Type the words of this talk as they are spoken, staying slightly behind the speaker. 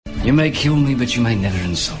You may kill me, but you may never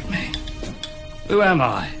insult me. Who am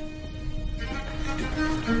I?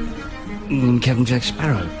 Captain Jack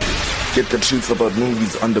Sparrow. Get the truth about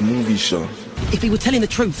movies on the movie show. If he were telling the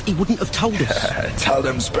truth, he wouldn't have told us. Tell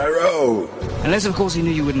them, Sparrow. Unless, of course, he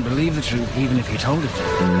knew you wouldn't believe the truth, even if you told it to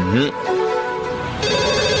him.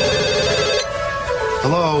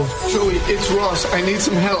 Hello? Joey, it's Ross. I need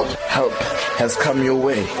some help. Help has come your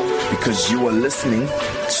way because you are listening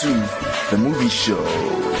to the movie show.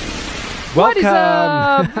 What is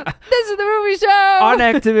Welcome up? This is the movie show on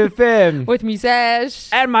Active FM with me, Sash,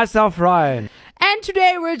 and myself, Ryan. and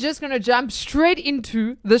today we're just gonna jump straight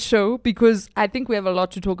into the show because I think we have a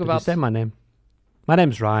lot to talk Did you about. say my name? My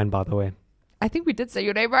name's Ryan, by the way. I think we did say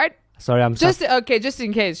your name right. Sorry, I'm Just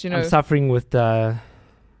in case, I'm suffering with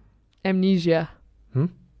amnesia. Hmm?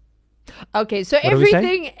 Okay, so What are we saying?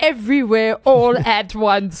 everything, everywhere, all at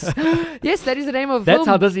once. Yes, that is the name of That's film.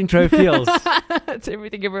 how this intro feels. It's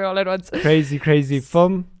everything, everywhere, all at once. Crazy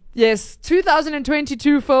film. Yes,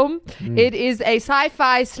 2022 film. It is a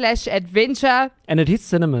sci-fi / adventure. And it hits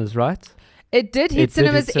cinemas, right? It did hit It did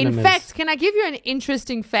hit cinemas. In cinemas. fact, can I give you an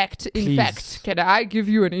interesting fact? Please. Can I give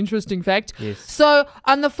you an interesting fact? Yes. So,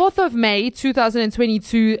 on the 4th of May,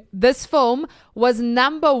 2022, this film was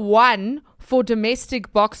number 1 for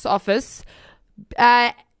domestic box office.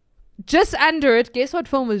 Just under it, guess what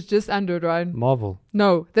film was just under it, Ryan? Marvel.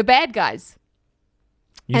 No, The Bad Guys.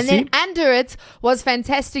 You And see? then under it was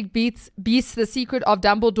Fantastic Beasts, The Secret of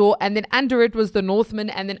Dumbledore, and then under it was The Northman,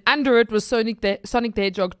 and then under it was Sonic the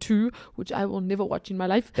Hedgehog 2, which I will never watch in my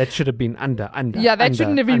life. That should have been under. Yeah, that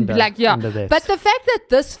shouldn't have been under this. But the fact that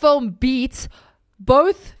this film beat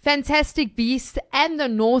both Fantastic Beasts and The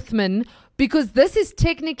Northman, because this is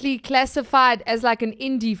technically classified as like an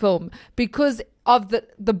indie film because of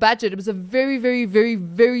the budget. It was a very, very, very,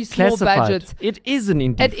 very small Classified. budget. It is an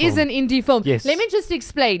indie It film. is an indie film. Yes. Let me just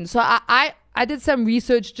explain. So I did some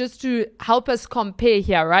research just to help us compare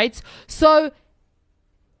here, right? So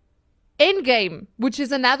Endgame, which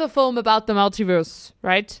is another film about the multiverse,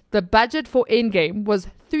 right? The budget for Endgame was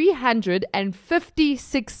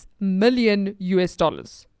 $356 million,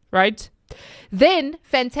 right? Then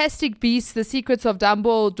Fantastic Beasts, The Secrets of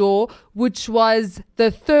Dumbledore, which was the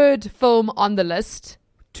third film on the list,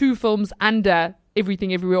 2 films under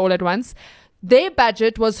Everything Everywhere All at Once. Their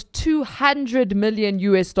budget was $200 million.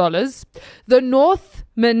 The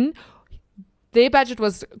Northman, their budget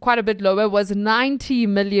was quite a bit lower, was $90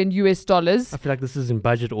 million. I feel like this is in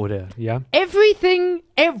budget order, yeah? Everything,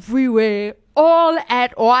 everywhere, all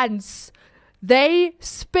at once. They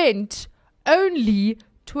spent only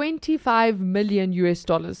 $25 million.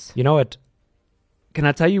 You know what? Can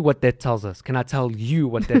I tell you what that tells us? Can I tell you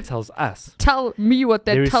what that tells us? Tell me what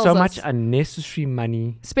that There is tells so us. much unnecessary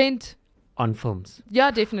money Spent. on films.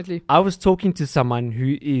 Yeah, definitely. I was talking to someone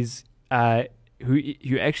who is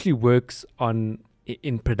who actually works in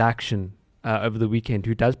production over the weekend,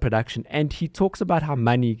 who does production, and he talks about how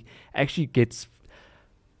money actually gets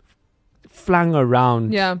flung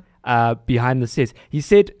around Yeah. behind the scenes. He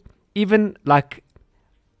said even like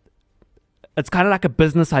it's kind of like a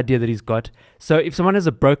business idea that he's got. So if someone has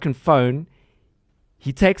a broken phone,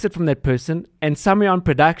 he takes it from that person, and somewhere on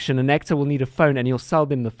production, an actor will need a phone, and he'll sell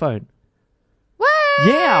them the phone. What?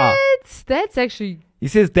 Yeah. That's actually... He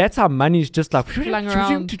says that's how money's just like Flung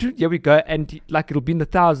around. Here we go, and like it'll be in the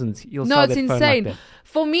thousands. He'll No, sell it's that phone insane. like that.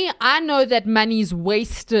 For me, I know that money's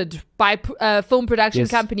wasted by film production Yes.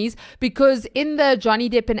 companies because in the Johnny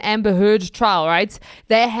Depp and Amber Heard trial, right,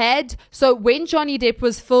 they had... So when Johnny Depp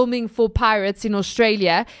was filming for Pirates in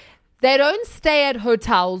Australia, they don't stay at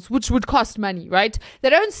hotels, which would cost money, right? They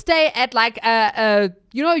don't stay at like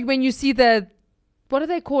you know, when you see the... What are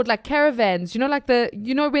they called? Like caravans, like where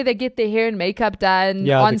they get their hair and makeup done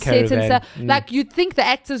Yeah, on the set and caravan. stuff. Like you'd think the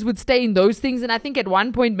actors would stay in those things. And I think at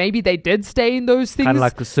one point, maybe they did stay in those things. Kind of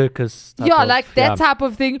like the circus. Type Yeah, of- like that type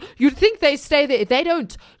of thing. You'd think they stay there. They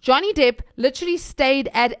don't. Johnny Depp literally stayed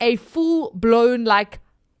at a full-blown, like,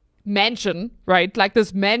 mansion, right? Like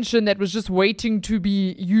this mansion that was just waiting to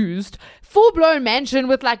be used. Full-blown mansion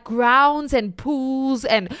with, like, grounds and pools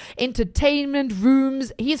and entertainment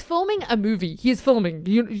rooms. He's filming a movie. He's filming.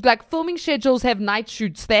 Like, filming schedules have night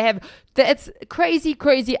shoots. They have... It's crazy,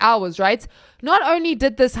 crazy hours, right? Not only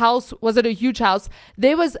did this house, was it a huge house,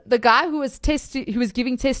 there was the guy who was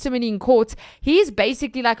giving testimony in court. He's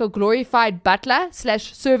basically like a glorified butler /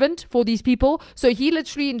 servant for these people. So he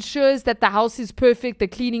literally ensures that the house is perfect. The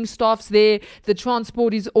cleaning staff's there. The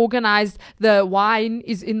transport is organized. The wine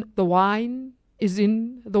is in the wine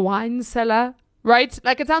cellar. Right?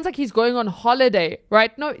 Like it sounds like he's going on holiday,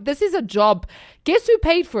 right? No, this is a job. Guess who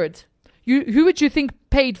paid for it? who would you think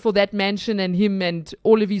paid for that mansion and him and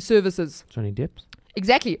all of his services? Johnny Depp.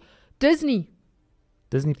 Exactly. Disney.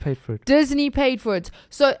 Disney paid for it. Disney paid for it.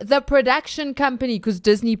 So the production company, because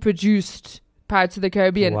Disney produced Pirates of the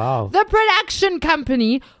Caribbean. Wow. The production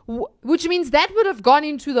company, which means that would have gone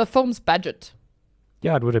into the film's budget.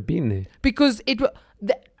 Yeah, it would have been there. Because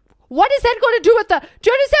what is that going to do with do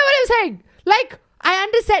you understand what I'm saying? Like, I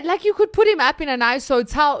understand, like you could put him up in a nice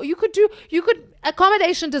hotel.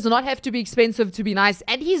 Accommodation does not have to be expensive to be nice.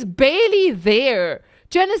 And he's barely there.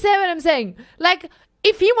 Do you understand what I'm saying? Like,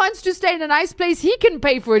 if he wants to stay in a nice place, he can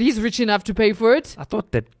pay for it. He's rich enough to pay for it. I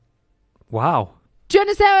thought that, wow. Do you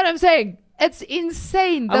understand what I'm saying? It's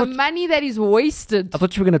insane. The money that is wasted. I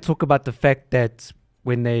thought you were going to talk about the fact that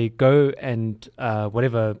when they go and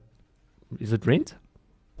whatever, is it rent?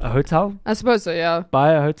 A hotel? I suppose so, yeah.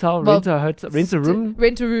 Buy a hotel, Well, rent a room?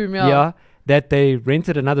 Rent a room, yeah. Yeah, that they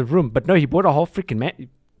rented another room. But no, he bought a whole freaking man.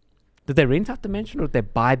 Did they rent out the mansion or did they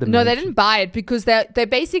buy the mansion? No, they didn't buy it because they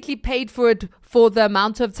basically paid for it for the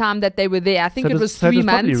amount of time that they were there. I think it was 3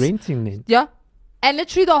 months. Probably renting then. Yeah. And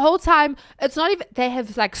literally the whole time, it's not even, they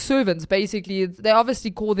have like servants basically. They obviously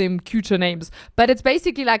call them cuter names, but it's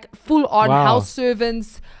basically like full on house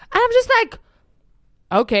servants. And I'm just like,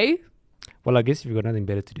 okay. Well, I guess if you've got nothing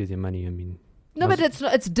better to do with your money, I mean. No, but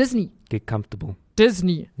it's Disney. Get comfortable.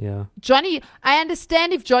 Disney. Yeah. Johnny, I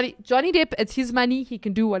understand if Johnny Depp, it's his money. He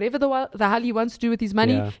can do whatever the hell he wants to do with his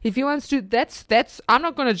money. Yeah. If he wants to, that's, I'm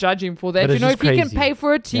not going to judge him for that. But You know, it's if just he can crazy. pay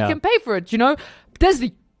for it, he can pay for it. You know,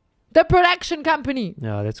 Disney, the production company.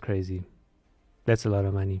 No, that's crazy. That's a lot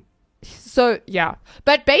of money. So, yeah.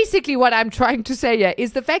 But basically what I'm trying to say here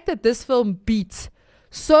is the fact that this film beats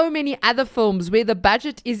so many other films where the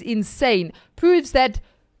budget is insane proves that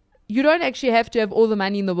you don't actually have to have all the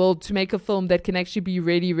money in the world to make a film that can actually be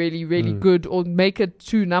really, really, really good or make it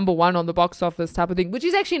to number one on the box office type of thing, which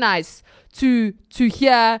is actually nice to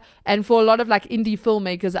hear. And for a lot of like indie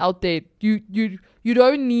filmmakers out there, you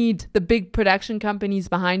don't need the big production companies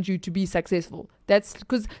behind you to be successful. That's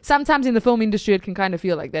because sometimes in the film industry, it can kind of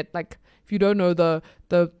feel like that. Like if you don't know the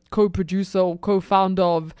co-producer or co-founder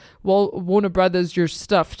of Warner Brothers, you're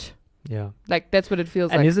stuffed. Yeah. Like that's what it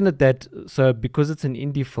feels And like. isn't it that, so because it's an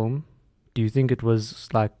indie film, do you think it was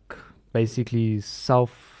like basically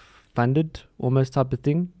self-funded almost type of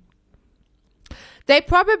thing? They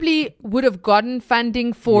probably would have gotten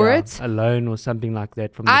funding for it. A loan or something like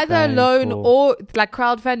that from the Either a bank loan or like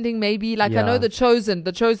crowdfunding maybe. Like I know Yeah.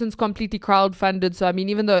 The Chosen's completely crowdfunded. So I mean,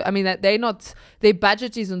 even though, I mean, their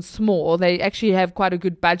budget isn't small. They actually have quite a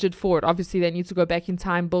good budget for it. Obviously they need to go back in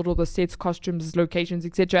time, build all the sets, costumes, locations,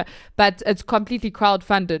 etc. But it's completely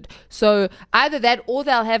crowdfunded. So either that or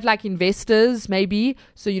they'll have like investors maybe.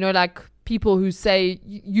 So, you know, like people who say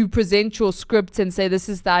you present your script and say this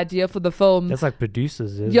is the idea for the film. That's like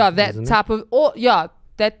producers. Yeah, that isn't it? type of, or yeah,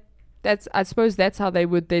 that's I suppose that's how they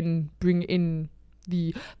would then bring in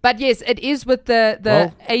the. But yes, it is with the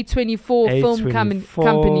A24 film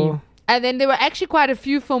company, and then there were actually quite a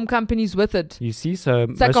few film companies with it. You see, so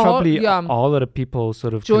most like probably a whole lot of people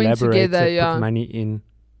sort of joined collaborated, together, put money in.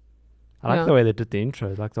 I like Yeah. the way they did the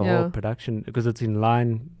intro, like the Yeah. whole production, because it's in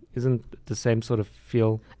line. Isn't it the same sort of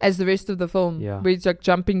feel As the rest of the film, Yeah. where it's like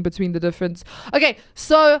jumping between the different. Okay,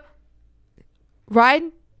 so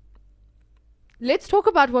Ryan, let's talk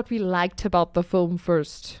about what we liked about the film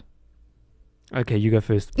first. Okay, you go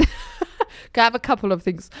first. Okay, I have a couple of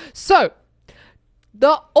things. So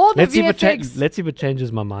all the Let's see VFX. let's see if it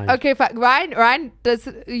changes my mind. Okay, fine.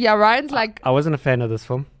 Ryan's like, I wasn't a fan of this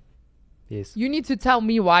film. Yes. you need to tell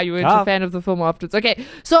me why you weren't a fan of the film afterwards. Okay,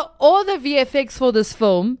 so all the VFX for this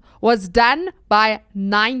film was done by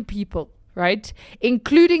 9 people, right?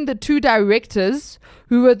 Including the 2 directors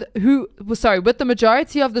with the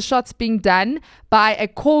majority of the shots being done by a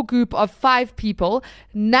core group of 5 people.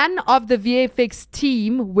 None of the VFX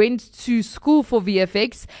team went to school for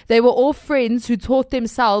VFX. They were all friends who taught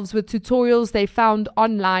themselves with tutorials they found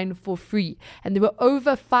online for free. And there were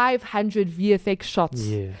over 500 VFX shots.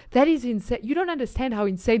 Yeah. That is insane. You don't understand how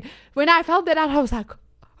insane. When I found that out, I was like,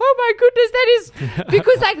 oh my goodness, that is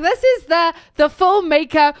because like this is the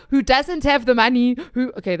filmmaker who doesn't have the money,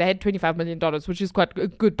 they had $25 million, which is quite a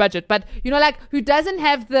good budget, but you know, like who doesn't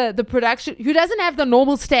have the production, who doesn't have the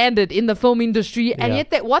normal standard in the film industry, and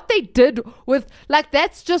yet what they did with, like,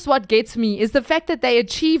 that's just what gets me, is the fact that they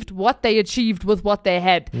achieved what they achieved with what they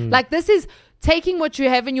had. Like, this is taking what you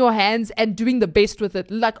have in your hands and doing the best with it.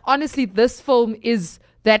 Like, honestly, this film is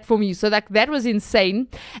that for me. So like that was insane.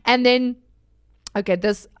 And then I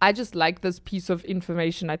just like this piece of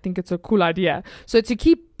information. I think it's a cool idea. So to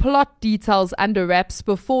keep plot details under wraps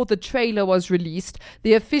before the trailer was released.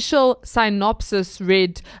 The official synopsis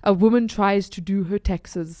read, "A woman tries to do her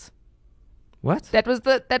taxes." What? That was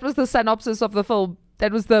the synopsis of the film.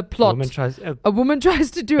 That was the plot. A woman tries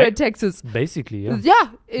to do her taxes. Basically, yeah. Yeah,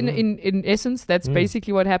 in essence, that's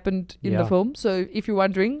basically what happened in the Yeah. film. So if you're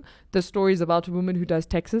wondering, the story is about a woman who does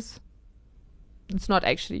taxes. It's not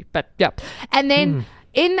actually, but yeah. And then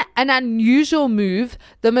in an unusual move,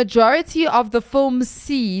 the majority of the film's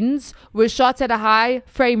scenes were shot at a high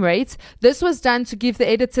frame rate. This was done to give the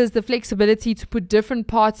editors the flexibility to put different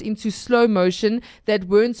parts into slow motion that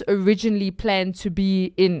weren't originally planned to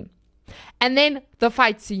be in. And then the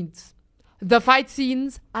fight scenes.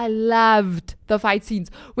 I loved the fight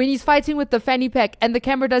scenes. When he's fighting with the fanny pack and the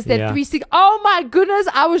camera does that 360. Oh my goodness.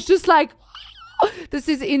 I was just like, this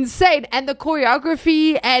is insane. And the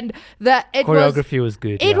choreography and was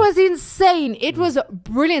good. It was insane. It was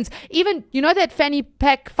brilliant. Even, you know that fanny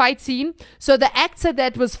pack fight scene? So the actor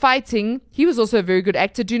that was fighting, he was also a very good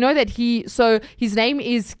actor. Do you know that his name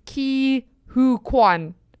is Ki Hu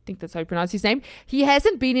Kwan? I think that's how you pronounce his name. He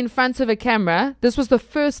hasn't been in front of a camera. This was the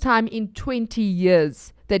first time in 20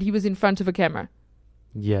 years that he was in front of a camera.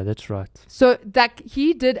 Yeah, that's right. So like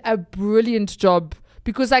he did a brilliant job,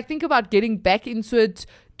 because like think about getting back into it.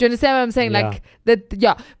 Do you understand what I'm saying? Yeah. Like that,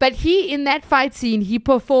 yeah. But he, in that fight scene, he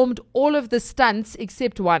performed all of the stunts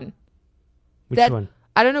except one. Which one?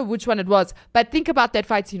 I don't know which one it was, but think about that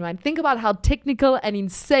fight scene, right? Think about how technical and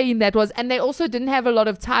insane that was. And they also didn't have a lot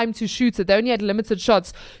of time to shoot it. They only had limited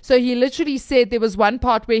shots. So he literally said there was one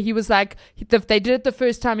part where he was like, they did it the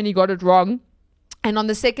first time and he got it wrong. And on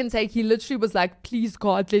the second take, he literally was like, please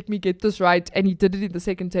God, let me get this right. And he did it in the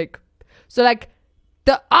second take. So like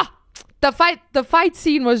the fight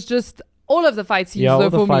scene was just, all of the fight scenes were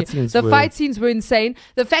for me. The fight scenes were insane.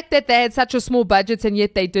 The fact that they had such a small budget and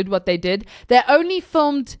yet they did what they did. They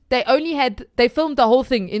filmed the whole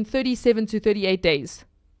thing in 37 to 38 days.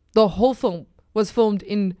 The whole film was filmed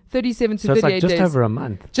in 37 to 38 days. So it's like just over a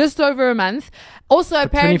month. Just over a month. Also, for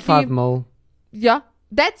apparently 25 mil. Yeah.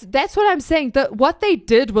 That's what I'm saying. What they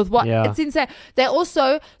did with it's insane. They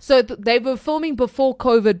also, they were filming before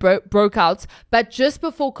COVID broke out, but just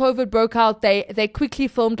before COVID broke out, they quickly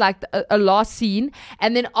filmed like a last scene,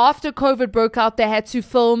 and then after COVID broke out, they had to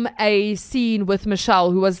film a scene with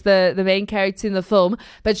Michelle, who was the main character in the film,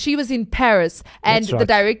 but she was in Paris, and the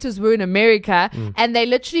directors were in America, and they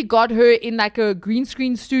literally got her in like a green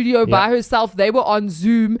screen studio by herself. They were on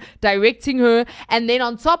Zoom directing her, and then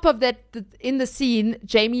on top of that, in the scene,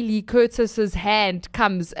 Jamie Lee Curtis's hand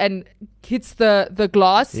comes and hits the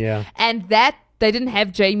glass, and that they didn't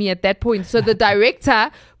have Jamie at that point, so the director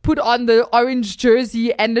put on the orange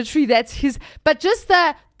jersey, and literally that's his. But just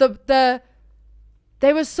the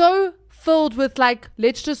they were so filled with like,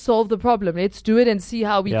 let's just solve the problem, let's do it and see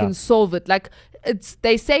how we can solve it. Like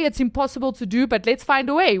they say it's impossible to do, but let's find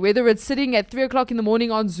a way. Whether it's sitting at 3:00 in the morning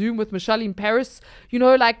on Zoom with Michelle in Paris,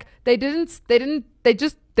 like they just did it.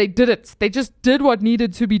 They just did what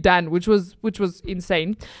needed to be done, which was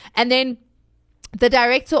insane. And then the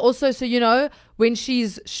director also, when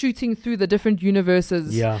she's shooting through the different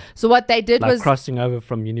universes. Yeah. So what they did was crossing over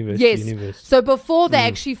from universe to universe. So before they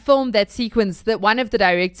actually filmed that sequence, that one of the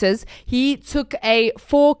directors, he took a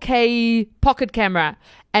 4K pocket camera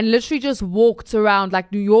and literally just walked around like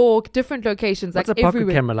New York, different locations, What's like a pocket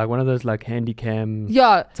everywhere. camera? Like one of those like handy cam.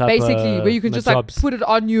 Yeah, basically, where you can just like put it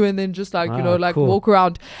on you and then just like, cool. Walk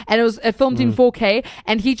around. And it filmed in 4K,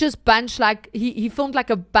 and he just he filmed like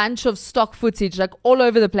a bunch of stock footage like all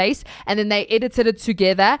over the place, and then they edited it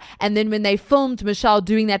together. And then when they filmed Michelle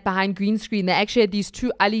doing that behind green screen, they actually had these 2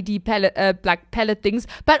 LED palette things,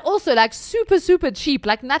 but also like super, super cheap,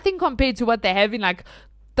 like nothing compared to what they have in like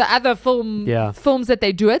the other films that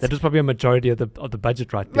they do it. That was probably a majority of the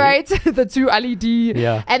budget right there. Right, the 2 LED.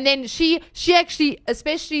 Yeah. And then she actually,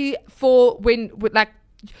 especially for when like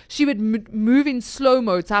she would move in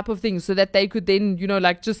slow-mo type of things so that they could then,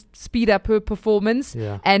 just speed up her performance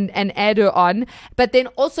and add her on. But then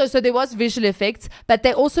also, so there was visual effects, but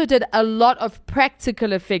they also did a lot of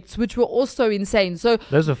practical effects, which were also insane. So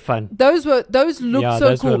those were fun. Those looked so cool.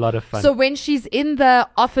 Those were a lot of fun. So when she's in the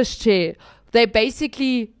office chair, they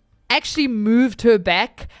basically actually moved her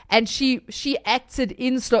back, and she acted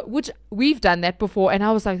in slow, which we've done that before, and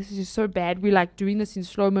I was like, this is so bad, we're like doing this in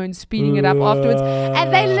slow-mo and speeding it up afterwards,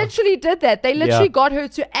 and they literally did that. They literally got her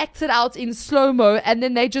to act it out in slow-mo, and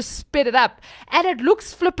then they just sped it up, and it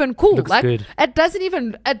looks flippin' cool. Looks like good.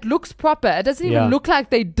 It looks proper. It doesn't even look like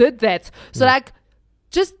they did that. So like,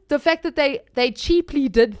 just the fact that they cheaply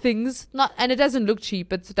did things, and it doesn't look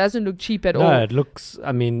cheap. It doesn't look cheap at all. No, it looks,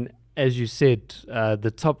 as you said,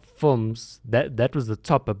 the top films, that was the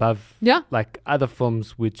top above Yeah. like other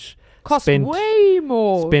films which Cost spent way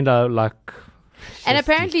more. like. And just-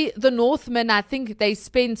 apparently, The Northman, I think they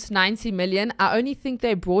spent 90 million. I only think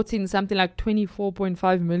they brought in something like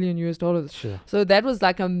 24.5 million US dollars. Sure. So that was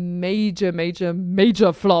like a major, major,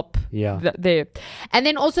 major flop Yeah. there. And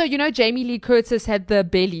then also, Jamie Lee Curtis had the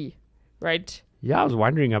belly, right? Yeah, I was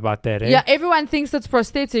wondering about that. Yeah, everyone thinks it's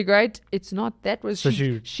prosthetic, right? It's not. That was So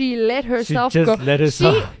she let herself just go. let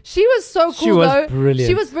herself- She was so cool. She was though. brilliant.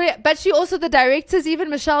 She was brilliant. But she also, the directors, even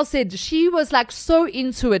Michelle said, she was like so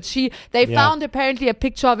into it. They Yeah. found apparently a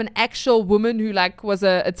picture of an actual woman who like was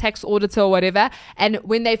a tax auditor or whatever. And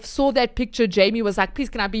when they saw that picture, Jamie was like, "Please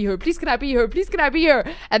can I be her? Please can I be her? Please can I be her?"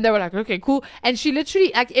 And they were like, "Okay, cool." And she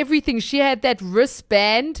literally like everything. She had that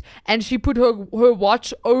wristband and she put her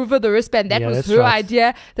watch over the wristband. That Yeah, was that's her right.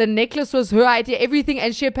 idea. The necklace was her idea, everything.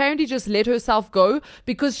 And she apparently just let herself go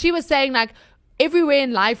because she was saying like, everywhere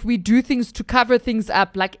in life we do things to cover things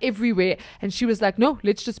up, like everywhere. And she was like, no,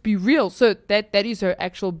 let's just be real. So that is her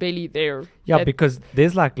actual belly there. Yeah, because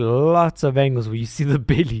there's like lots of angles where you see the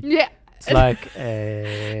belly. Yeah. It's like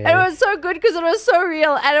And it was so good because it was so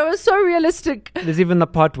real and it was so realistic. there's even the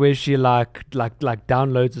part where she like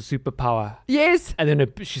downloads a superpower Yes. and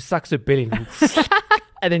then she sucks her belly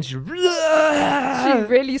and then she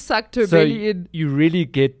Really sucked her so belly in. you really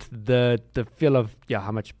get the feel of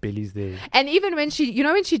how much belly's there. And even when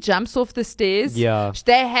when she jumps off the stairs, Yeah.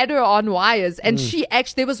 they had her on wires. And she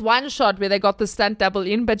actually, there was one shot where they got the stunt double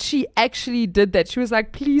in, but she actually did that. She was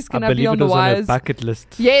like, please, can I be believe on it the was on her wires? bucket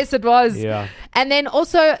list. Yes, it was. Yeah. And then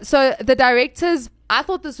also, so the directors, I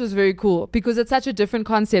thought this was very cool because it's such a different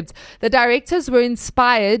concept. The directors were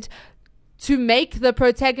inspired to make the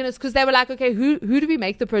protagonist, because they were like, okay, who do we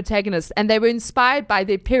make the protagonist? And they were inspired by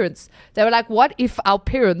their parents. They were like, what if our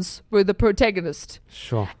parents were the protagonist?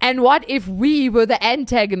 Sure. And what if we were the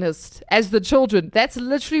antagonist as the children? That's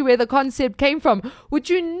literally where the concept came from. Would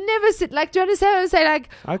you never sit, like, do you understand what I'm saying? Like,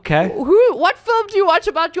 Okay. what film do you watch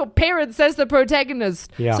about your parents as the protagonist?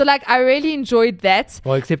 Yeah. So, like, I really enjoyed that.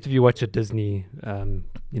 Well, except if you watch a Disney,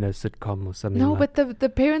 sitcom or something. No, like. but the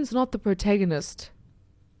parent's not the protagonist.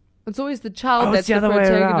 It's always the child Oh, that's it's the the other way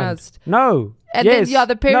around. protagonist. No. And yes. then,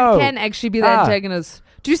 the parent no. can actually be the Ah. antagonist.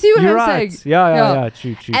 Do you see what You're I'm right. saying? Yeah.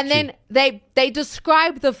 True. And then they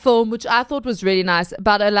described the film, which I thought was really nice,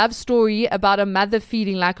 about a love story about a mother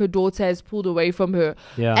feeling like her daughter has pulled away from her.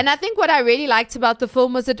 Yeah. And I think what I really liked about the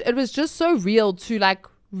film was it was just so real to like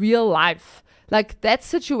real life. Like that's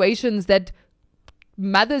situations that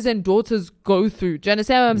mothers and daughters go through. Do you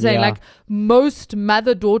understand what I'm saying? Yeah. Like most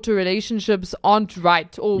mother-daughter relationships aren't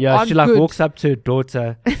right or Yeah, aren't she like good. walks up to her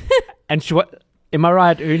daughter, and am I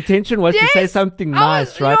right? Her intention was to say Yes! something I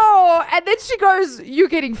nice, was- right? No, and then she goes, "You're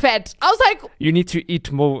getting fat." I was like, You need to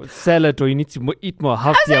eat more salad, or you need to eat more I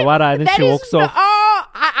was healthier. like, Wara, and then that she is walks no- off. Oh,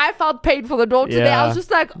 I felt pain for the daughter there. I Yeah. was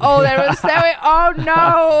just like, oh, oh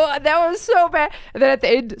no, that was so bad. And then at the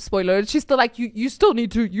end, spoiler, alert, she's still like, you still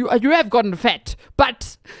need to, you have gotten fat.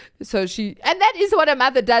 But, so and that is what a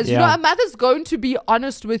mother does. You know, Yeah. a mother's going to be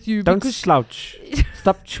honest with you. Don't because slouch.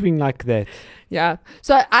 Stop chewing like that. Yeah.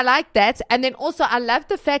 So I like that. And then also I love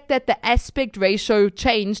the fact that the aspect ratio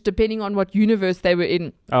changed depending on what universe they were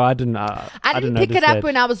in. Oh, I didn't. I didn't pick notice it up that.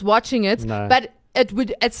 when I was watching it, No. but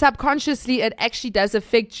it subconsciously, it actually does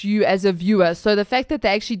affect you as a viewer. So the fact that they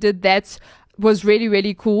actually did that was really,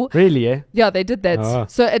 really cool. Really, eh? Yeah, they did that. Oh.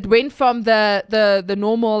 So it went from the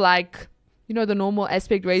normal, like, the normal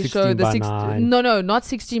aspect ratio. 16 by 9. No, not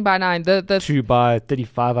 16 by 9. The 2 by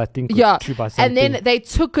 35, I think. or yeah, 2 by something. and then they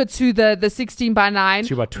took it to the 16 by 9,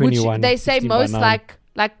 2 by 21, which they say 16 by most 9.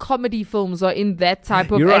 like comedy films are in that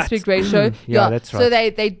type of You're right. aspect ratio. Yeah, that's So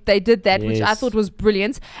right. they did that, which I Yes. thought was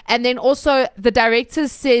brilliant. And then also the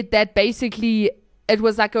directors said that basically it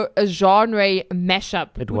was like a genre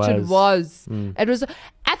mashup, It which it was. was. Mm. It was.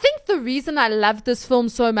 I think the reason I loved this film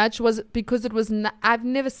so much was because it was. I've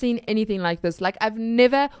never seen anything like this. Like I've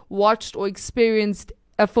never watched or experienced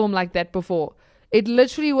a film like that before. It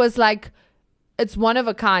literally was like, it's one of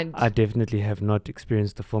a kind. I definitely have not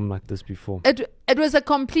experienced a film like this before. It was a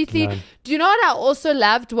completely. No. Do you know what I also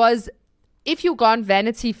loved was, if you go on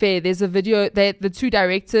Vanity Fair, there's a video. The two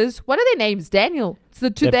directors. What are their names? Daniel. It's the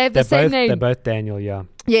two. They have the same name. They're both Daniel, yeah.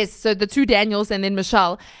 Yes, so the two Daniels and then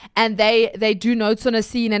Michelle, and they do notes on a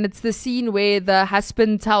scene, and it's the scene where the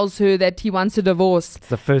husband tells her that he wants a divorce. It's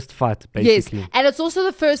the first fight, basically. Yes, and it's also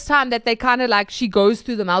the first time that they kind of like, she goes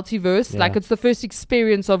through the multiverse. Yeah. Like it's the first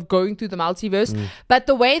experience of going through the multiverse. But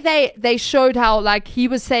the way they showed how like he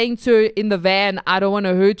was saying to her in the van, I don't want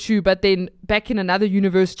to hurt you, but then back in another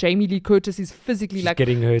universe, Jamie Lee Curtis is physically She's like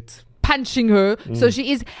getting hurt. punching her. So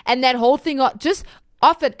she is, and that whole thing just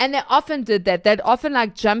often, and they often did that. They'd often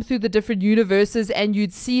like jump through the different universes, and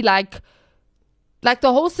you'd see like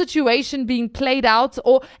the whole situation being played out,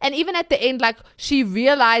 and even at the end, like she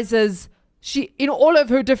realizes in all of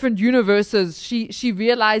her different universes, she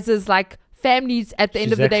realizes like families at the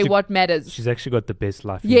end of the day what matters. She's actually got the best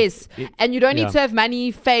life. Yes, and you don't need to have money,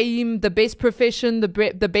 fame, the best profession,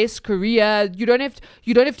 the best career. You don't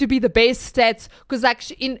have to be the best at, because like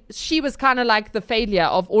she was kind of like the failure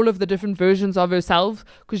of all of the different versions of herself,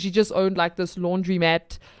 because she just owned like this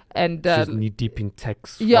laundromat. And she's knee deep in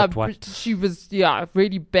tax. Yeah, what? She was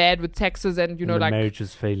really bad with taxes, and and like marriage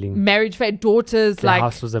was failing. Marriage failed. Daughters, the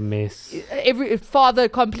house was a mess. Every father,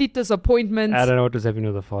 complete disappointment. I don't know what was happening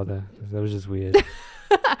with the father. That was just weird.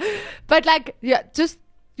 But like,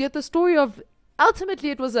 the story of, ultimately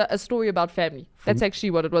it was a story about family. That's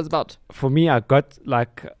actually what it was about. For me, I got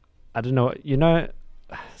like, I don't know,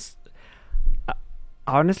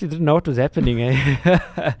 I honestly didn't know what was happening.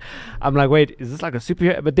 I'm like, wait, is this like a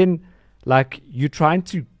superhero? But then, like, you're trying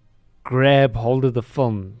to grab hold of the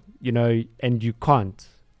film, and you can't.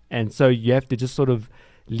 And so you have to just sort of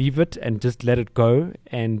leave it and just let it go.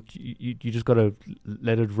 And you just got to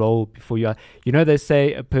let it roll before you are. They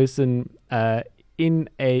say a person in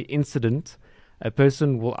a incident, a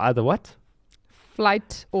person will either what?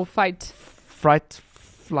 Flight or fight. Flight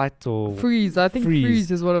or freeze. I think freeze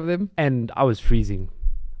is one of them. And I was freezing.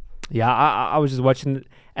 Yeah, I was just watching it,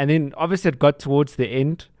 and then obviously it got towards the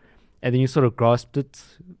end, and then you sort of grasped it,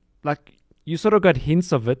 like you sort of got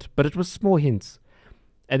hints of it, but it was small hints,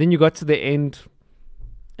 and then you got to the end,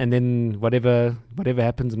 and then whatever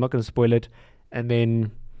happens, I'm not going to spoil it, and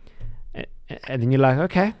then you're like,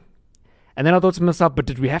 okay, and then I thought to myself, but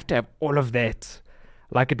did we have to have all of that?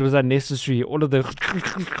 Like, it was unnecessary, all of the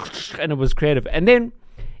and it was creative. And then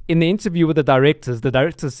in the interview with the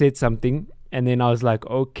director said something, and then I was like,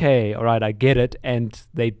 okay, all right, I get it. And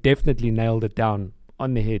they definitely nailed it down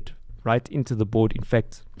on the head, right into the board. In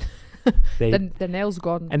fact, the nail's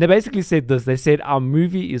gone. And they basically said this. They said, our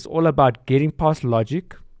movie is all about getting past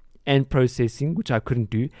logic and processing, which I couldn't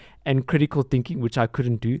do, and critical thinking, which I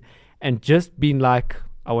couldn't do, and just being like,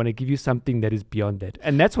 I want to give you something that is beyond that.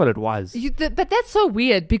 And that's what it was. But that's so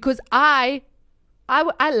weird, because I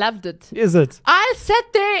loved it. Is it? I sat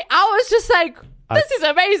there. I was just like, this is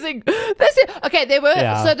amazing. Okay. They were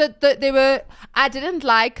they were. I didn't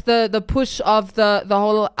like the push of the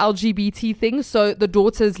whole LGBT thing. So the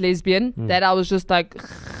daughter's lesbian. That I was just like,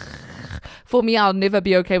 for me, I'll never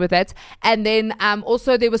be okay with that. And then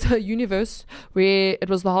also there was a universe where it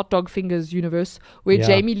was the hot dog fingers universe, where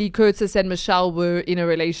Jamie Lee Curtis and Michelle were in a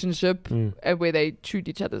relationship, and where they chewed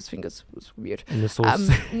each other's fingers. It was weird. And the sauce.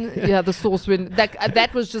 The sauce.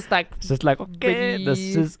 That was just like, just like, okay, really, this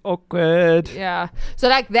is awkward. Yeah. So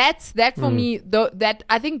like that for me, that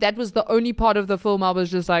I think that was the only part of the film I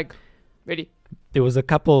was just like, ready. There was a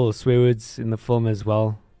couple swear words in the film as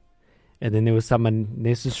well. And then there was some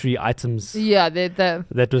unnecessary items. Yeah,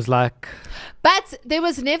 that was like. But there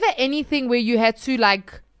was never anything where you had to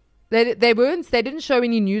like. They didn't show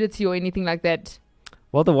any nudity or anything like that.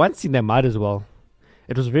 Well, the one scene they might as well.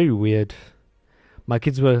 It was very weird. My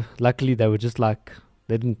kids luckily they were just like,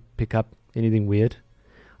 they didn't pick up anything weird.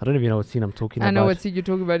 I don't even know what scene I'm talking about. I know what scene you're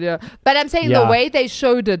talking about, yeah. But I'm saying the way they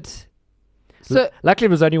showed it. So luckily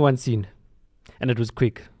it was only one scene, and it was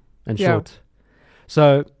quick and short.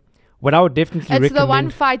 So. What I would definitely recommend... It's the one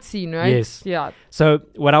fight scene, right? Yes. Yeah. So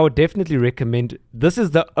what I would definitely recommend... This is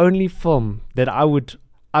the only film that I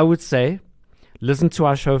would say, listen to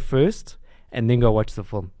our show first and then go watch the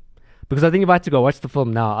film. Because I think if I had to go watch the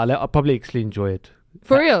film now, I'll probably actually enjoy it.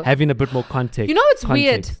 For real? Having a bit more context. You know what's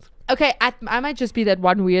weird? Okay, I might just be that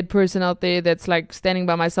one weird person out there that's like standing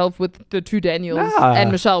by myself with the two Daniels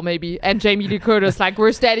and Michelle maybe and Jamie Lee Curtis. Like,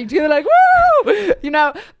 we're standing together like, woo!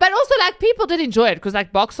 But also like people did enjoy it because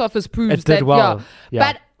like box office proves that. Well.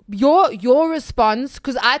 Yeah. But your response,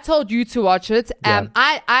 because I told you to watch it.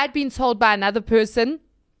 I'd been told by another person.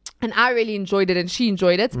 And I really enjoyed it, and she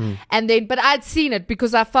enjoyed it. And then, but I'd seen it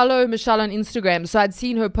because I follow Michelle on Instagram, so I'd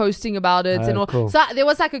seen her posting about it and all. Cool. So there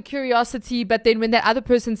was like a curiosity. But then when that other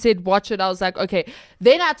person said watch it, I was like, okay.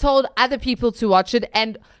 Then I told other people to watch it,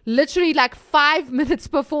 and literally like 5 minutes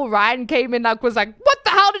before Ryan came in, like was like, "What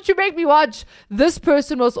the hell did you make me watch?" This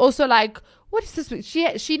person was also like, what is this?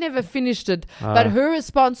 She never finished it, but her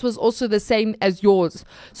response was also the same as yours.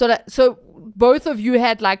 So both of you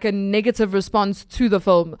had like a negative response to the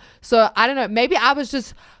film. So I don't know. Maybe I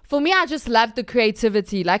just loved the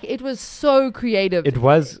creativity. Like, it was so creative. It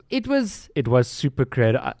was super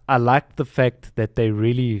creative. I liked the fact that they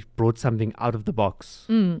really brought something out of the box.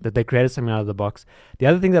 That they created something out of the box. The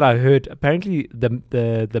other thing that I heard, apparently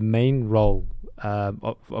the main role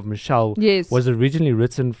of Michelle was originally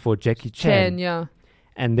written for Jackie Chan. Yeah.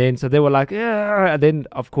 And then, so they were like, yeah. And then,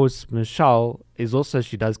 of course, Michelle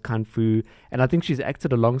she does Kung Fu. And I think she's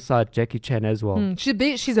acted alongside Jackie Chan as well.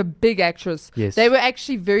 She's a big actress. Yes. They were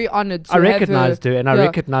actually very honored to I recognized her. And I Yeah.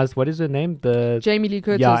 recognized, what is her name? Jamie Lee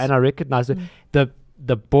Curtis. Yeah, and I recognized her.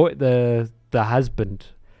 The boy, the husband,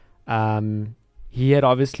 he had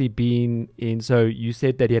obviously been in, so you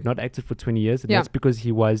said that he had not acted for 20 years. And that's because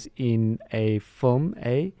he was in a film,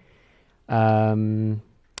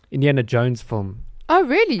 Indiana Jones film. Oh,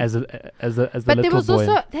 really? As the but little there was boy.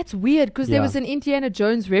 also, that's weird, because there Yeah. was an Indiana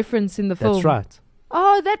Jones reference in the film. That's right.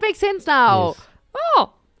 Oh, that makes sense now. Yes.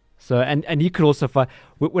 Oh. So, and he could also fight.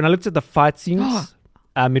 When I looked at the fight scenes,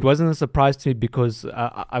 it wasn't a surprise to me because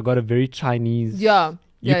I got a very Chinese. Yeah.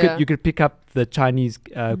 You could pick up the Chinese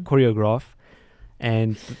choreograph,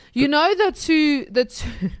 and You know the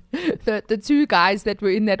two guys that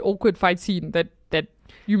were in that awkward fight scene that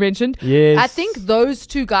you mentioned? Yes. I think those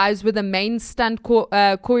two guys were the main stunt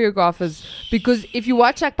choreographers, because if you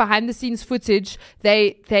watch like behind the scenes footage,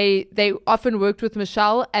 they often worked with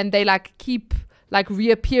Michelle, and they like keep like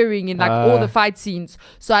reappearing in like all the fight scenes.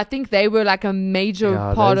 So I think they were like a major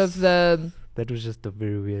part of the. That was just a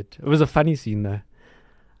very weird. It was a funny scene though.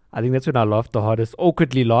 I think that's when I laughed the hardest.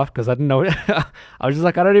 Awkwardly laughed because I didn't know. I was just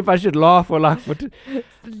like, I don't know if I should laugh or like what.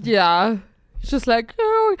 Yeah. It's just like,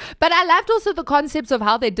 oh. But I loved also the concepts of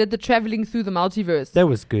how they did the traveling through the multiverse. That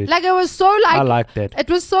was good. Like, it was so like, I liked that.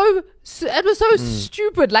 It was so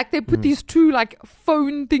stupid. Like, they put these two like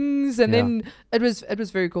phone things, and then it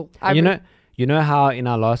was very cool. You know how in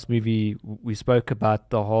our last movie we spoke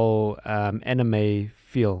about the whole anime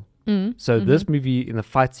feel. So this movie, in the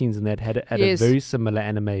fight scenes and that, had a very similar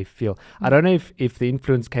anime feel. I don't know if the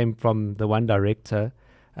influence came from the one director,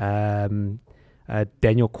 Daniel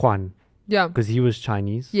Kwan. Yeah. Because he was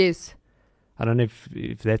Chinese. Yes. I don't know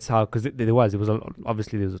if that's how, because there was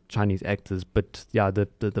obviously there was Chinese actors, but yeah,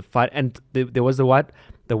 the fight, and there was the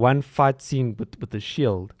one fight scene with the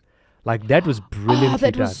shield, like that was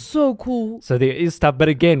brilliantly done. That was so cool. So there is stuff, but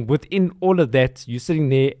again, within all of that, you're sitting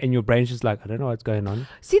there and your brain's just like, I don't know what's going on.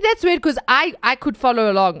 See, that's weird, because I could follow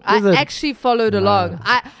along. I actually followed along.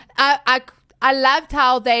 I loved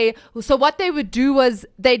how so what they would do was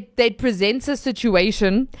they'd present a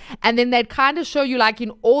situation, and then they'd kind of show you like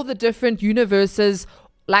in all the different universes,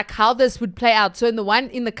 like how this would play out. So in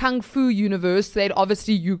the Kung Fu universe, they'd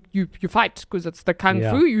obviously you fight, because it's the Kung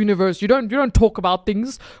Fu universe. You don't talk about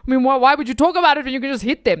things. I mean, why would you talk about it when you can just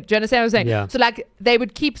hit them? Do you understand what I'm saying? Yeah. So like they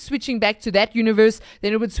would keep switching back to that universe.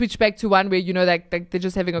 Then it would switch back to one where, you know, like they're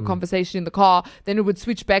just having a conversation in the car. Then it would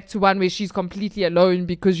switch back to one where she's completely alone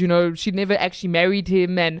because, you know, she never actually married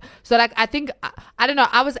him. And so like I think I don't know.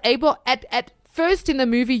 I was able at first in the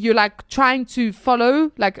movie, you're like trying to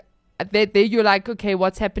follow like. There you're like, okay,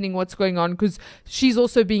 what's happening, what's going on, because she's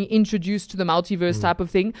also being introduced to the multiverse type of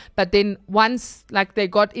thing. But then once like they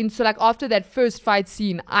got into like after that first fight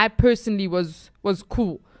scene, I personally was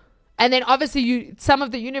cool. And then obviously some of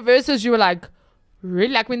the universes you were like,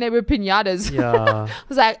 really, like when they were pinatas. Yeah. I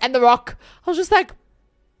was like, and The Rock, I was just like,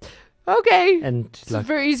 okay. And it's like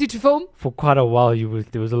very easy to film. for quite a while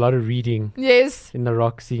there was a lot of reading Yes. in the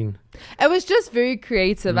Rock scene. It was just very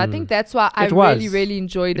creative. I think that's why I It was. really, really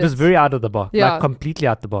enjoyed it. It was very out of the box. Yeah. Like completely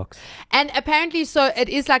out the box. And apparently, so it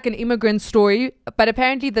is like an immigrant story, but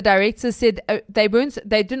apparently the director said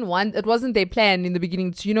it wasn't their plan in the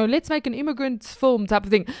beginning to, you know, let's make an immigrant film type of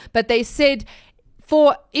thing. But they said,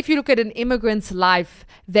 if you look at an immigrant's life,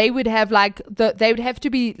 they would have to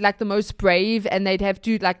be like the most brave, and they'd have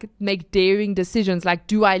to like make daring decisions. Like,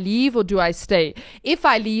 do I leave or do I stay? If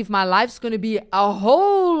I leave, my life's going to be a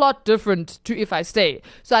whole lot different to if I stay.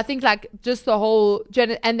 So I think like just the whole,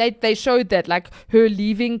 and they showed that like her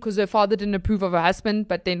leaving because her father didn't approve of her husband,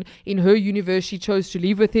 but then in her universe, she chose to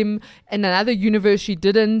leave with him. In another universe, she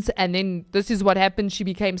didn't. And then this is what happened. She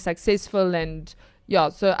became successful, and yeah,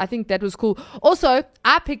 so I think that was cool. Also,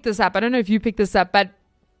 I picked this up. I don't know if you picked this up, but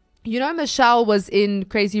you know Michelle was in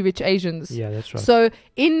Crazy Rich Asians. Yeah, that's right. So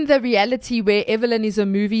in the reality where Evelyn is a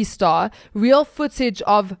movie star, real footage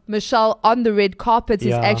of Michelle on the red carpet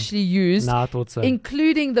is actually used. Nah, I thought so.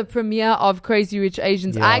 Including the premiere of Crazy Rich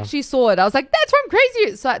Asians. Yeah. I actually saw it. I was like, that's from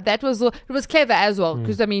Crazy. So it was clever as well.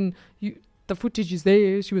 Because I mean, the footage is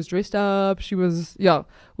there. She was dressed up. She was,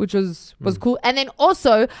 which was cool. And then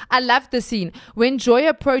also, I loved the scene. When Joy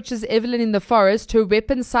approaches Evelyn in the forest, her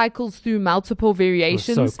weapon cycles through multiple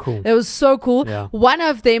variations. It was so cool. It was so cool. Yeah. One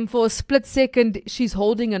of them, for a split second, she's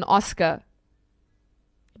holding an Oscar.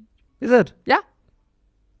 Is it? Yeah.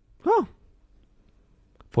 Oh.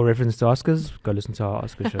 For reference to Oscars, go listen to our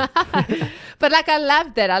Oscar show. But like, I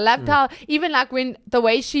loved that. I loved how even like when the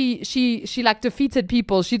way she like defeated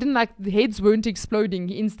people, she didn't, like, the heads weren't exploding.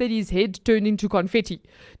 Instead, his head turned into confetti.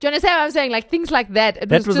 Do you understand what I'm saying? Like, things like that.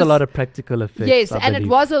 That was a lot of practical effects. Yes, I and believe. it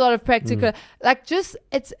was a lot of practical. Like, just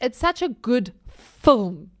it's such a good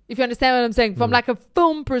film. If you understand what I'm saying, from like a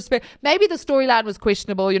film perspective, maybe the storyline was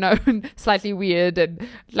questionable, slightly weird and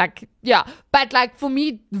like, but like for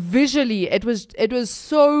me, visually, it was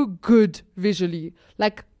so good visually,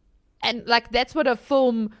 like, and like that's what the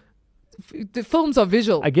films are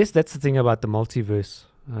visual. I guess that's the thing about the multiverse.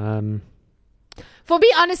 For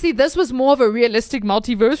me, honestly, this was more of a realistic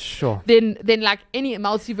multiverse Sure. than like any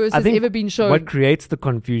multiverse has ever been shown. What creates the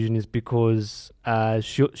confusion is because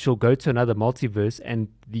she'll go to another multiverse and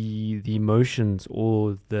the emotions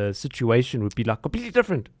or the situation would be like completely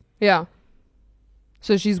different. Yeah.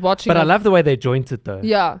 So she's watching. But I love the way they joined it though.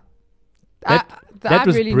 Yeah. That I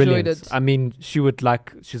was really brilliant. enjoyed it. I mean, she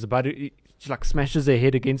like smashes her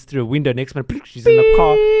head against through a window. Next minute, she's in the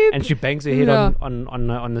car and she bangs her head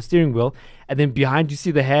on the steering wheel. And then behind you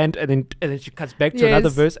see the hand, and then she cuts back to another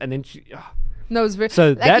verse, and then she. No, it was very So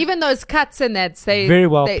like that- even those cuts and that Very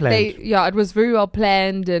well planned. it was very well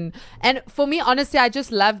planned, and for me, honestly, I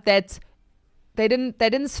just loved that they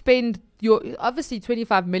didn't spend obviously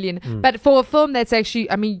 25 million, but for a film that's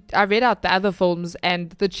actually, I mean, I read out the other films, and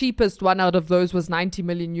the cheapest one out of those was $90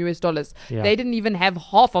 million. Yeah. They didn't even have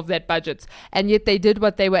half of that budget, and yet they did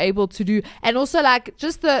what they were able to do, and also like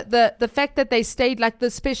just the fact that they stayed, like the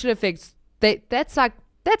special effects.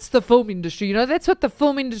 That's the film industry, that's what the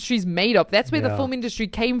film industry is made of. That's where the film industry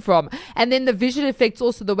came from. And then the visual effects,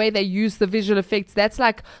 also the way they use the visual effects, that's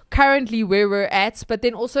like currently where we're at. But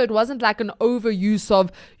then also it wasn't like an overuse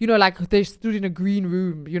of, like they stood in a green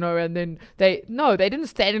room, and then they didn't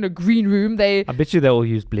stand in a green room. I bet you they all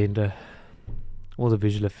use Blender. All the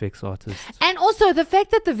visual effects artists. And also the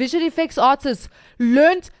fact that the visual effects artists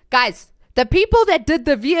learned, guys, the people that did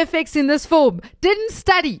the VFX in this film didn't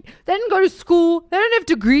study. They didn't go to school. They don't have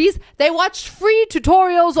degrees. They watched free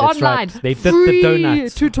tutorials online. Right. They did the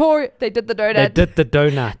donuts. They did the donut. They did the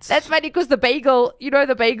donuts. That's funny because the bagel,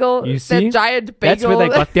 the bagel, You see? that giant bagel. That's where they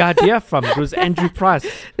got the idea from. It was Andrew Price.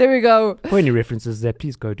 There we go. For any references there,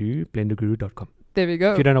 please go to blenderguru.com. There we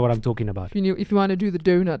go. If you don't know what I'm talking about, If you want to do the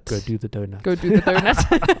donut, go do the donut. Go do the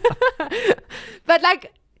donut. But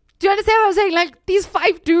like, do you understand what I'm saying? Like these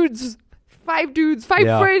five friends,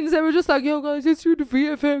 they were just like, yo guys, let's do the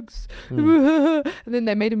VFX. And then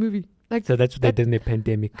they made a movie. Like, So that's what they did in their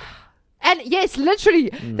pandemic. and yes, literally,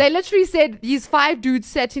 they literally said these 5 dudes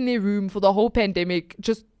sat in their room for the whole pandemic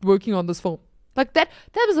just working on this film. Like that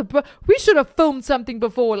was we should have filmed something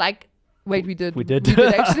before. Like, wait, we did. We did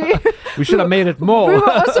actually. We should have made it more. We were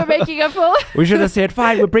also making a film. We should have said,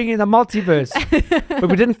 fine, we're bringing the multiverse. But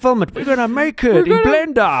we didn't film it. We're going to make it in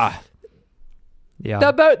Blender. Yeah.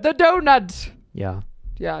 The donut. Yeah.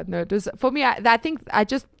 Yeah, no, it was, for me, I think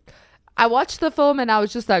I watched the film and I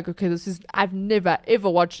was just like, okay, I've never ever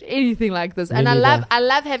watched anything like this. And neither. I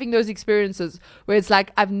love having those experiences where it's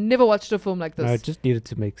like, I've never watched a film like this. No, it just needed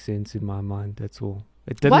to make sense in my mind. That's all.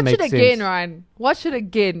 It didn't Watch make it sense. again, Ryan. Watch it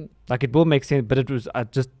again. Like, it will make sense, but it was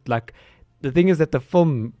just like, the thing is that the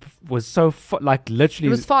film was so like literally It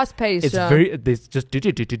was fast paced. it's very there's just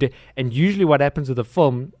and usually what happens with a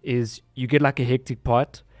film is you get like a hectic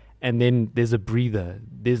part and then there's a breather.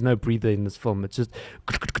 There's no breather in this film. It's just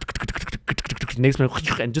next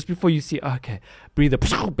minute, and just before you see, okay, breather,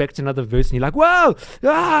 back to another verse, and you're like, whoa,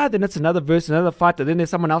 then it's another verse, another fight, and then there's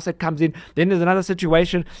someone else that comes in, then there's another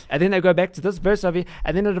situation, and then they go back to this verse over here,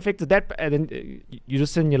 and then it affected that, and then you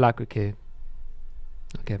just sit and you're like, okay,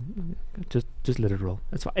 just let it roll.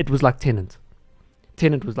 That's fine. It was like Tenet.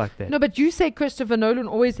 Tenet was like that. No, but you say Christopher Nolan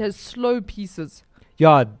always has slow pieces.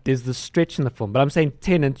 Yeah, there's the stretch in the film, but I'm saying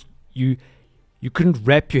Tenet, you couldn't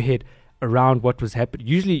wrap your head around what was happening.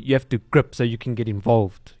 Usually you have to grip so you can get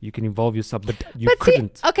involved. You can involve yourself, but you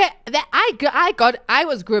couldn't. See, okay, I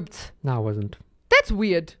was gripped. No, I wasn't. That's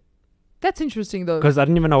weird. That's interesting though. Because I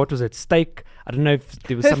didn't even know what was at stake. I don't know if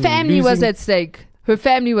there was Her something family was losing. at stake. Her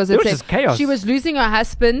family was at It was stake. just chaos. She was losing her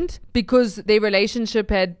husband because their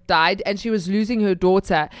relationship had died, and she was losing her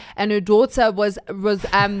daughter. And her daughter was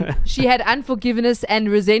she had unforgiveness and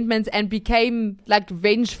resentment and became like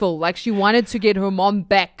vengeful. Like she wanted to get her mom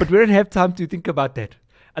back. But we don't have time to think about that.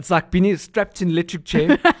 It's like being strapped in an electric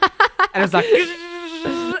chair. And it's like...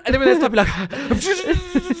 And then when they stop, you're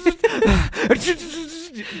like...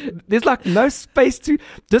 There's like no space to...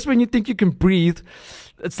 Just when you think you can breathe...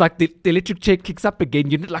 It's like the electric chair kicks up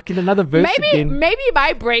again. You're like in another verse again. Maybe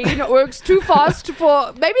my brain works too fast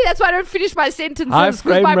for... Maybe that's why I don't finish my sentences. High Because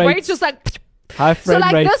frame my rates. brain's just like... High So frame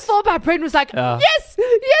like rates. this film, my brain was like, yes,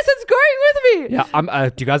 it's going with me. Yeah,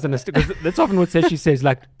 do you guys understand? Because that's often what Sashi says.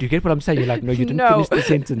 Like, do you get what I'm saying? You're like, no, you didn't No. finish the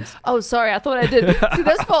sentence. Oh, sorry, I thought I did. See,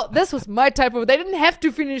 this was my type of... They didn't have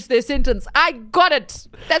to finish their sentence. I got it.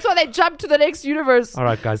 That's why they jumped to the next universe. All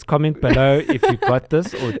right, guys, comment below if you got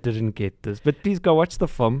this or didn't get this. But please go watch the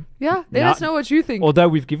film. Yeah, let Now- us know what you think. Although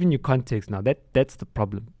we've given you context now, that's the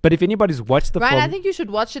problem. But if anybody's watched the Ryan, film, I think you should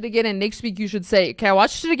watch it again, and next week you should say, okay, I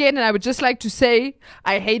watched it again, and I would just like to say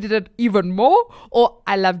I hated it even more, or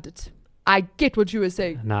I loved it. I get what you were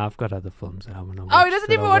saying. nah, I've got other films that I want to watch. Oh, he doesn't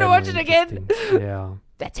that even are want to way watch more it again. interesting. Yeah,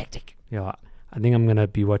 That's hectic. yeah. I think I'm gonna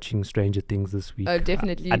be watching Stranger Things this week. Oh,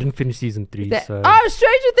 definitely. I didn't finish season 3, so Oh,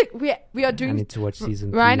 Stranger Things. We are I doing... need to watch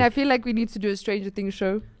season 3. Ryan, I feel like we need to do a Stranger Things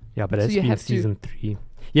show. Yeah, but so that's you been have to. season 3.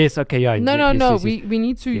 Yes, okay, yeah. No, yes, no. yes, yes. We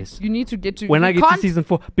need to... Yes. You need to get to... When you I get to can't- season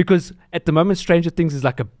 4, because at the moment Stranger Things is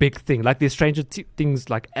like a big thing. Like there's Stranger Things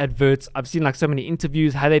like adverts. I've seen like so many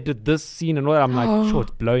interviews how they did this scene and all that. I'm like, sure,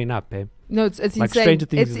 it's blowing up, eh? No, it's Like insane. Stranger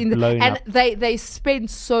Things It's is blowing and up. they spend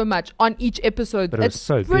so much on each episode. But it was It's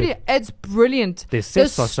so good. brilliant. It's brilliant. Their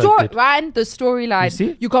sets are so good. Ryan, the storyline. You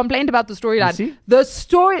see? You complained about the You storyline. see? The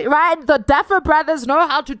story, Ryan. The Duffer Brothers know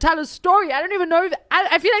how to tell a story. I don't even know.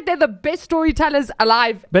 I feel like they're the best storytellers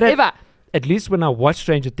alive But ever. At least when I watched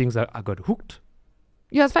Stranger Things, I got hooked.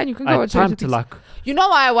 Yeah, it's fine. You can I go had watch time Stranger to Things. like, You know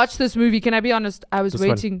why I watched this movie? Can I be honest? I was This one.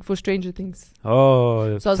 waiting for Stranger Things.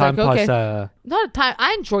 oh, So I was time like, okay. pass. Not a time.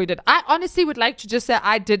 I enjoyed it. I honestly would like to just say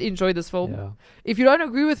I did enjoy this film. Yeah. If you don't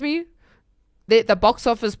agree with me, the box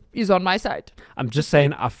office is on my side. I'm just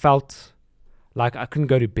saying, I felt like I couldn't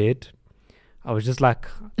go to bed. I was just like,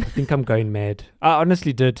 I think I'm going mad. I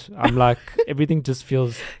honestly did. I'm like, everything just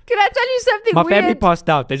feels. Can I tell you something My weird? family passed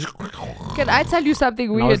out. They just. Can I tell you something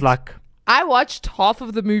And weird? I was like, I watched half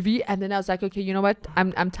of the movie and then I was like, okay, you know what?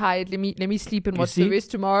 I'm tired. Let me sleep and You watch see? the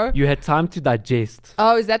rest tomorrow. you had time to digest.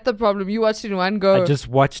 Oh, is that the problem? You watched it in one go. I just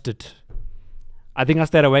watched it. I think I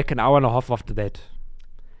stayed awake an hour and a half after that.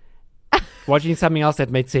 Watching something else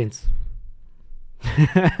that made sense.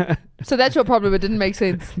 So that's your problem. It didn't make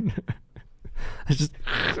sense. It's just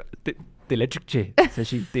the electric chair.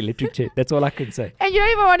 The electric chair. That's all I can say. And you don't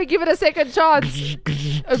even want to give it a second chance.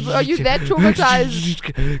 Are you that traumatized?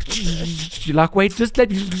 You're like, wait, just let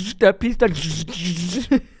please don't.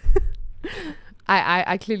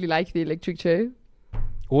 I clearly like the electric chair.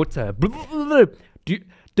 Water.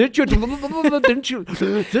 Didn't you?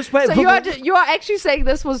 Just wait. So you are actually saying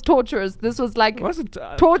this was torturous. This was like wasn't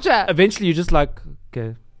torture. eventually you're just like,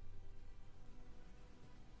 okay.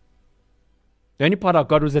 The only part I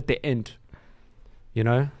got was at the end, you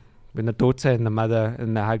know, when the daughter and the mother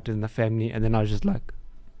and they hugged and the family, and then I was just like,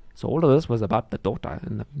 so all of this was about the daughter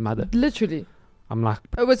and the mother. Literally. I'm like,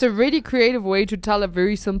 It was a really creative way to tell a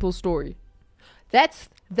very simple story.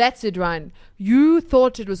 That's it, Ryan. You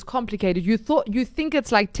thought it was complicated. You think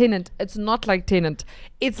it's like Tenant. It's not like Tenant.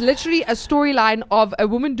 It's literally a storyline of a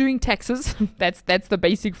woman doing taxes. that's the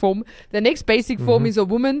basic form. The next basic form is a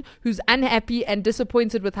woman who's unhappy and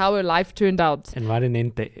disappointed with how her life turned out. and right in the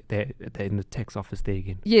end, they're in the tax office there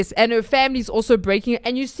again. Yes, and her family's also breaking.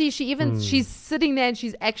 And you see, she's sitting there and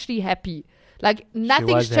she's actually happy. Like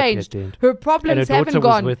nothing's was happy at changed. the end. Her problems And her haven't daughter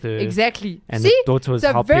was gone. with her. Exactly. And See, the daughter was it's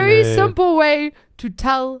a helping very her. simple way to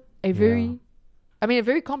tell a Yeah. a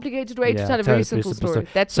very complicated way to Yeah, tell a very simple story.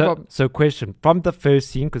 That's the so, problem. So question, from the first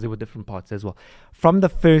scene, because there were different parts as well, from the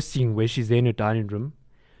first scene where she's there in her dining room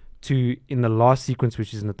to in the last sequence where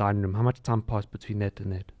she's in the dining room, how much time passed between that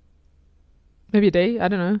and that? Maybe a day. I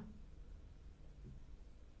don't know.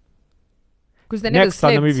 Because they never Next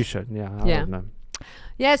on slept. the movie show. Yeah, I Yeah. don't know.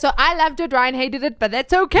 Yeah, so I loved it. Ryan hated it, but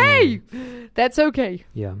that's okay. That's okay.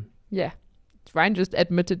 Yeah. Yeah. Ryan just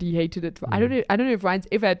admitted he hated it. I don't know if Ryan's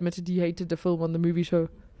ever admitted he hated the film on the movie show.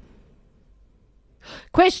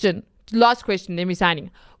 Question. Last question, let me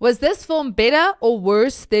signing. Was this film better or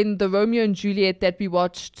worse than the Romeo and Juliet that we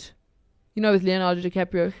watched, with Leonardo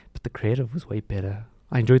DiCaprio? But the creative was way better.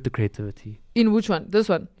 I enjoyed the creativity In which one? This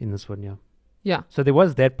one? in this one, yeah. Yeah. So there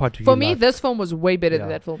was that part For me, this film was way better than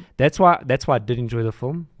Yeah. that film. That's why I did enjoy the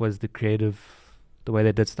film, was the creative, the way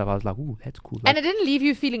they did stuff. I was like, ooh, that's cool. And Like, it didn't leave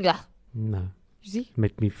you feeling, no. you see?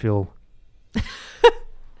 Make me feel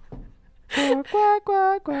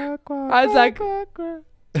I was like,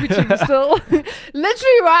 twitching still.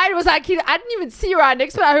 Literally, Ryan was like, I didn't even see Ryan.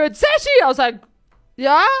 Next time I heard Sashi, I was like,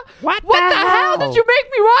 Yeah? What the hell did you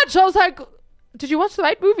make me watch? I was like, did you watch the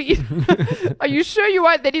right movie? Are you sure you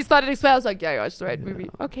weren't? Then he started explaining. I was like, yeah, I watched the right movie.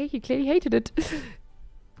 Okay, he clearly hated it.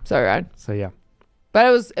 Sorry, Ryan. So yeah. But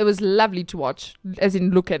it was lovely to watch. As in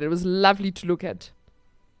look at. It was lovely to look at.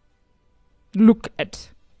 Look at.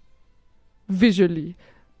 Visually.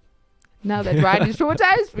 Now that Ryan is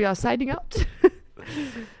traumatized, we are signing out.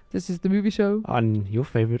 This is the movie show. On your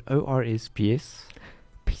favorite ORSPS.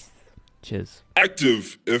 Peace. Cheers.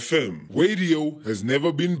 Active FM. Radio has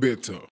never been better.